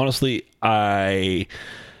 honestly, I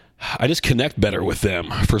just connect better with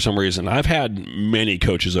them for some reason. I've had many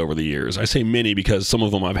coaches over the years. I say many because some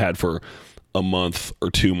of them I've had for a month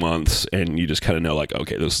or 2 months, and you just kind of know,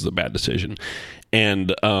 okay, this is a bad decision.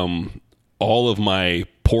 And all of my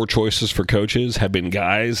poor choices for coaches have been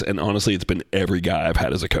guys, and honestly, it's been every guy I've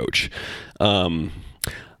had as a coach. I'm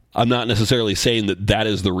not necessarily saying that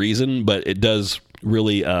is the reason, but it does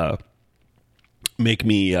really make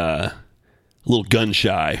me a little gun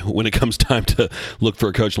shy when it comes time to look for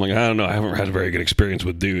a coach. I'm like, I don't know. I haven't had a very good experience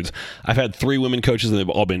with dudes. I've had 3 women coaches, and they've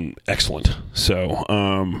all been excellent. So,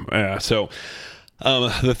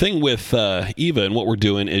 the thing with Eva and what we're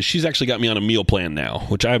doing is she's actually got me on a meal plan now,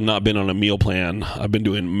 which I have not been on a meal plan. I've been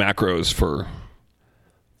doing macros for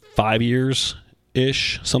 5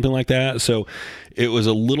 years-ish, something like that. So it was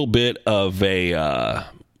a little bit of a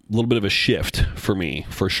shift for me,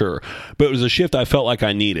 for sure. But it was a shift I felt like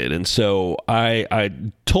I needed. And so I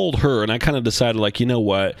told her, and I kind of decided, you know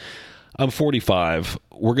what? I'm 45.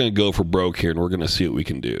 We're going to go for broke here, and we're going to see what we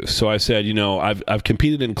can do. So I said, I've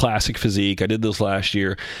competed in classic physique. I did this last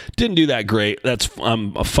year. Didn't do that great.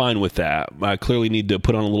 I'm fine with that. I clearly need to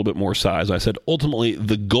put on a little bit more size. I said, ultimately,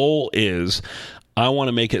 the goal is I want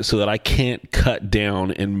to make it so that I can't cut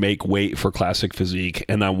down and make weight for classic physique,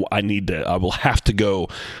 and I will have to go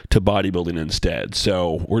to bodybuilding instead.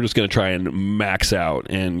 So we're just going to try and max out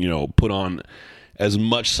and, put on as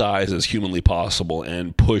much size as humanly possible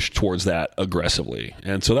and push towards that aggressively.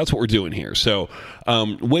 And so that's what we're doing here. So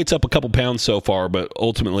weight's up a couple pounds so far, but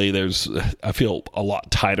ultimately I feel a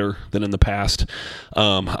lot tighter than in the past.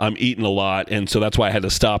 I'm eating a lot, and so that's why I had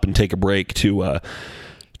to stop and take a break to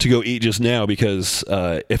go eat just now, because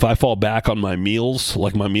if I fall back on my meals,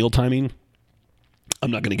 like my meal timing, I'm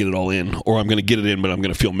not going to get it all in, or I'm going to get it in, but I'm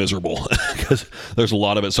going to feel miserable because there's a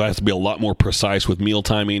lot of it. So I have to be a lot more precise with meal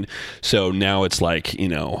timing. So now it's my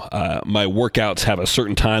workouts have a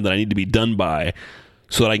certain time that I need to be done by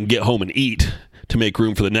so that I can get home and eat to make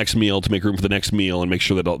room for the next meal, and make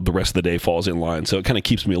sure that the rest of the day falls in line. So it kind of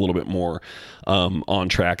keeps me a little bit more on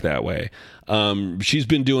track that way. She's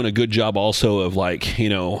been doing a good job also of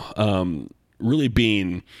really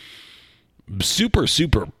being super,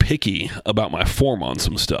 super picky about my form on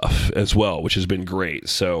some stuff as well, which has been great.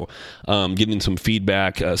 So getting some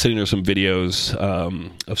feedback, sending her some videos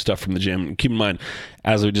of stuff from the gym. Keep in mind,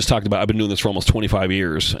 as we just talked about, I've been doing this for almost 25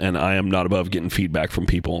 years, and I am not above getting feedback from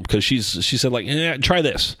people, because she said, try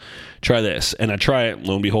this. And I try it,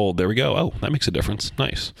 lo and behold, there we go. Oh, that makes a difference.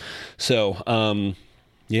 Nice. So,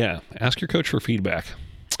 ask your coach for feedback.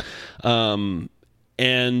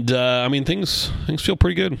 Things feel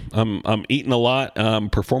pretty good. I'm eating a lot. I'm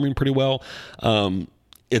performing pretty well.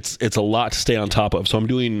 It's a lot to stay on top of. So I'm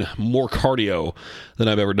doing more cardio than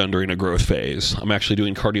I've ever done during a growth phase. I'm actually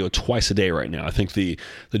doing cardio twice a day right now. I think the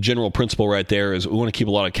general principle right there is we want to keep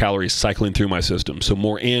a lot of calories cycling through my system. So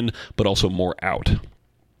more in, but also more out.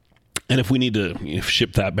 And if we need to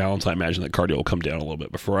ship that balance, I imagine that cardio will come down a little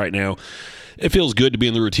bit. But for right now, it feels good to be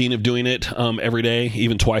in the routine of doing it every day,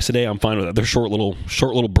 even twice a day. I'm fine with that. They're short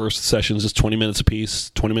little burst sessions, just 20 minutes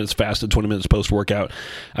apiece, 20 minutes fasted, 20 minutes post-workout.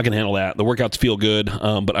 I can handle that. The workouts feel good,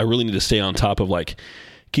 but I really need to stay on top of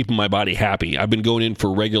keeping my body happy. I've been going in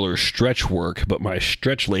for regular stretch work, but my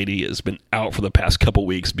stretch lady has been out for the past couple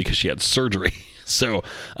weeks because she had surgery. So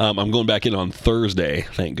I'm going back in on Thursday,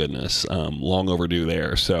 thank goodness. Long overdue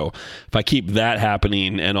there. So if I keep that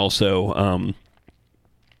happening, and also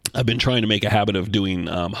I've been trying to make a habit of doing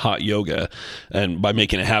hot yoga, and by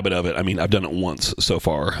making a habit of it, I mean I've done it once so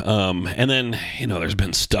far. And then there's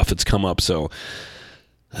been stuff that's come up, so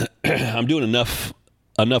I'm doing enough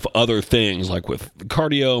other things, like with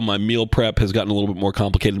cardio. My meal prep has gotten a little bit more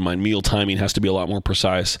complicated. My meal timing has to be a lot more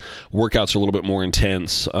precise. Workouts are a little bit more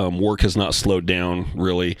intense. Work has not slowed down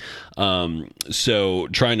really. So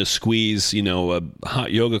trying to squeeze, a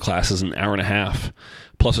hot yoga class is an hour and a half.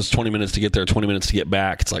 Plus it's 20 minutes to get there, 20 minutes to get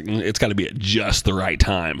back. It's like, it's got to be at just the right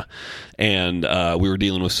time. And we were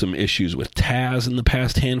dealing with some issues with Taz in the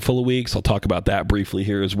past handful of weeks. I'll talk about that briefly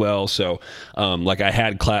here as well. So I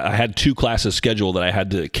had 2 classes scheduled that I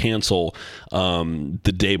had to cancel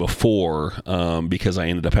the day before because I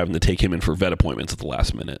ended up having to take him in for vet appointments at the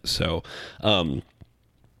last minute. So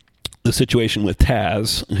the situation with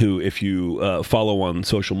Taz, who, if you follow on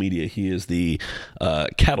social media, he is the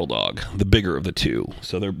cattle dog, the bigger of the two.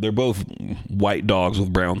 So they're both white dogs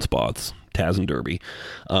with brown spots, Taz and Derby.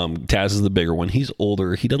 Taz is the bigger one. He's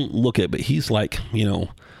older. He doesn't look it, but he's 11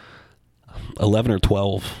 or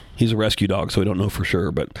 12. He's a rescue dog, so I don't know for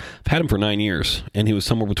sure. But I've had him for 9 years, and he was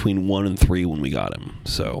somewhere between 1 and 3 when we got him.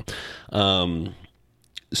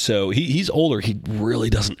 So he's older. He really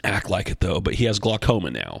doesn't act like it, though, but he has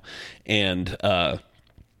glaucoma now. And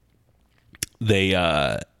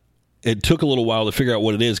it took a little while to figure out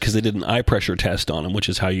what it is because they did an eye pressure test on him, which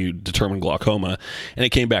is how you determine glaucoma, and it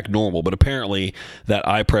came back normal. But apparently that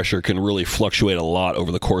eye pressure can really fluctuate a lot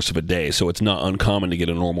over the course of a day, so it's not uncommon to get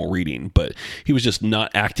a normal reading. But he was just not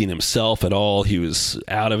acting himself at all. He was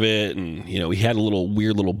out of it, and he had a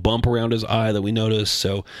weird little bump around his eye that we noticed,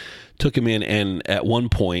 so took him in, and at one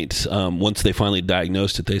point, once they finally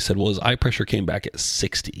diagnosed it, they said, well, his eye pressure came back at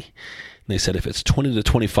 60. And they said, if it's 20 to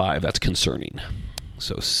 25, that's concerning.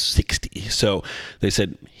 So 60. So they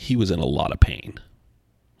said he was in a lot of pain.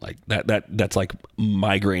 Like that's like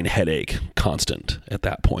migraine headache constant at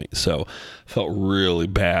that point. So felt really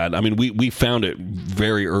bad. I mean, we found it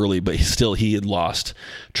very early, but he had lost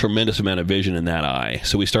tremendous amount of vision in that eye.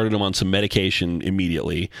 So we started him on some medication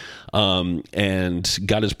immediately, and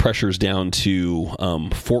got his pressures down to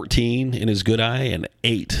 14 in his good eye and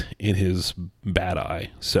 8 in his bad eye.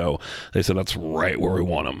 So they said that's right where we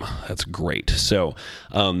want him. That's great. So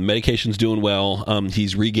medication's doing well.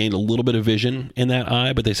 He's regained a little bit of vision in that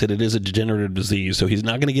eye, but they said it is a degenerative disease, so he's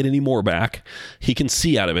not going to get any more back. He can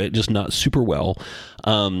see out of it, just not super well.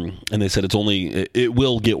 And they said it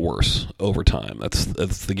will get worse over time. That's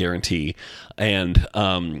the guarantee. And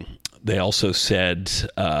they also said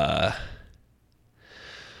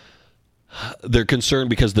they're concerned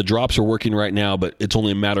because the drops are working right now, but it's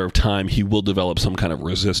only a matter of time. He will develop some kind of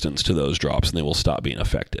resistance to those drops, and they will stop being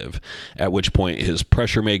effective, at which point his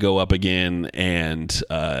pressure may go up again, and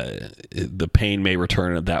the pain may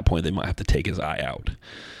return. At that point, they might have to take his eye out.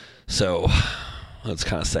 So that's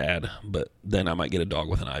kind of sad, but then I might get a dog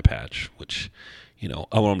with an eye patch, which,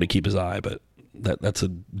 I want him to keep his eye, but that's a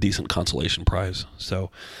decent consolation prize. So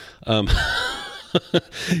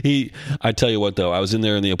I tell you what, though, I was in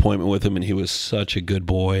there in the appointment with him, and he was such a good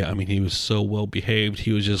boy. I mean, he was so well behaved.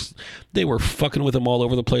 They were fucking with him all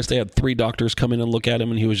over the place. They had 3 doctors come in and look at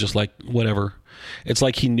him, and he was just like, whatever. It's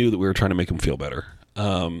like he knew that we were trying to make him feel better.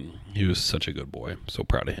 He was such a good boy. So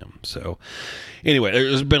proud of him. So anyway,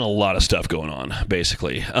 there's been a lot of stuff going on,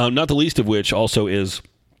 basically. Not the least of which also is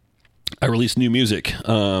I released new music.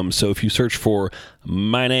 So if you search for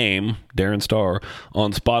my name, Darren Starr,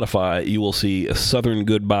 on Spotify, you will see a Southern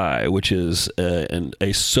Goodbye, which is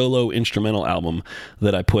a solo instrumental album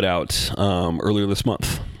that I put out earlier this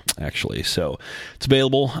month, actually. So it's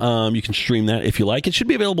available. You can stream that if you like. It should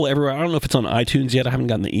be available everywhere. I don't know if it's on iTunes yet. I haven't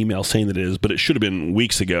gotten the email saying that it is, but it should have been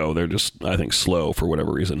weeks ago. They're just, I think, slow for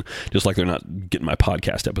whatever reason, just like they're not getting my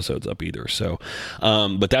podcast episodes up either. So,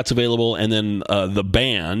 but that's available. And then the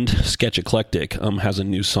band, Sketch Eclectic, has a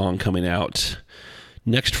new song coming out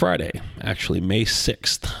next Friday, actually May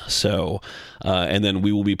 6th. So, and then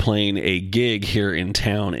we will be playing a gig here in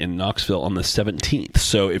town in Knoxville on the 17th.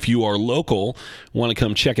 So if you are local, want to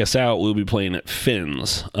come check us out, we'll be playing at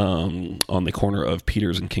Finn's on the corner of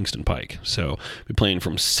Peters and Kingston Pike. So we'll be playing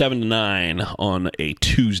from 7 to 9 on a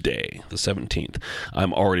Tuesday, the 17th.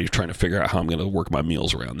 I'm already trying to figure out how I'm going to work my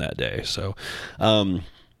meals around that day. So,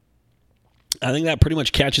 I think that pretty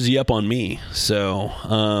much catches you up on me. So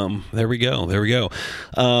there we go.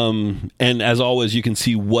 And as always, you can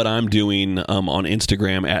see what I'm doing on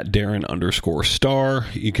Instagram at Darren_star.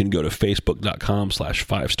 You can go to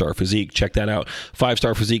Facebook.com/5starphysique. Check that out.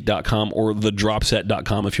 5starphysique.com or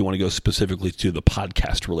thedropset.com if you want to go specifically to the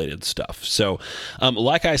podcast related stuff. So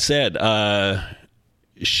like I said,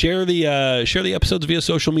 share the episodes via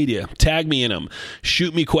social media. Tag me in them.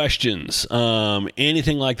 Shoot me questions.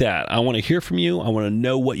 Anything like that. I want to hear from you. I want to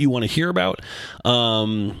know what you want to hear about.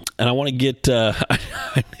 And I want to get.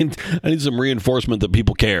 I need some reinforcement that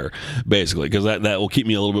people care, basically, because that will keep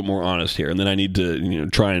me a little bit more honest here. And then I need to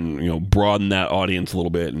try and broaden that audience a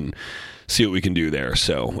little bit and see what we can do there.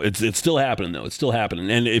 So it's still happening, though. It's still happening.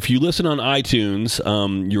 And if you listen on iTunes,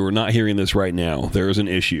 you're not hearing this right now. There is an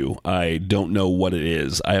issue. I don't know what it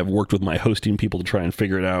is. I have worked with my hosting people to try and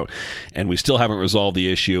figure it out, and we still haven't resolved the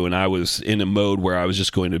issue. And I was in a mode where I was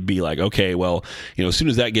just going to be like, okay, well, as soon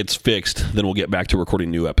as that gets fixed, then we'll get back to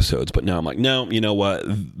recording new episodes. But now I'm like, no, you know what?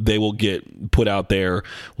 They will get put out there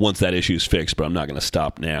once that issue is fixed, but I'm not going to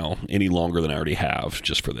stop now any longer than I already have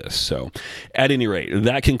just for this. So at any rate,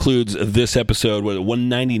 that concludes this episode. What,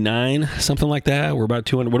 199, something like that? We're about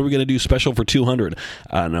 200. What are we going to do special for 200?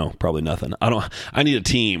 I don't know, probably nothing. I need a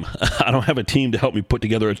team. I don't have a team to help me put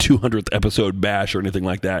together a 200th episode bash or anything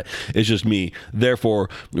like that. It's just me.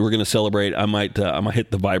 Therefore, we're going to celebrate. I might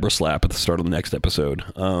hit the Vibra slap at the start of the next episode,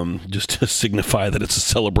 just to signify that it's a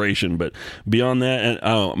celebration. But beyond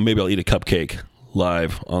that, maybe I'll eat a cupcake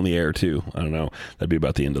live on the air too. I don't know. That'd be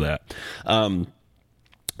about the end of that.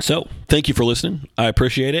 So thank you for listening. I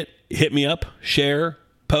appreciate it. Hit me up, share,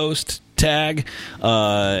 post, tag,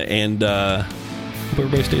 and hope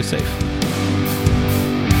everybody stays safe.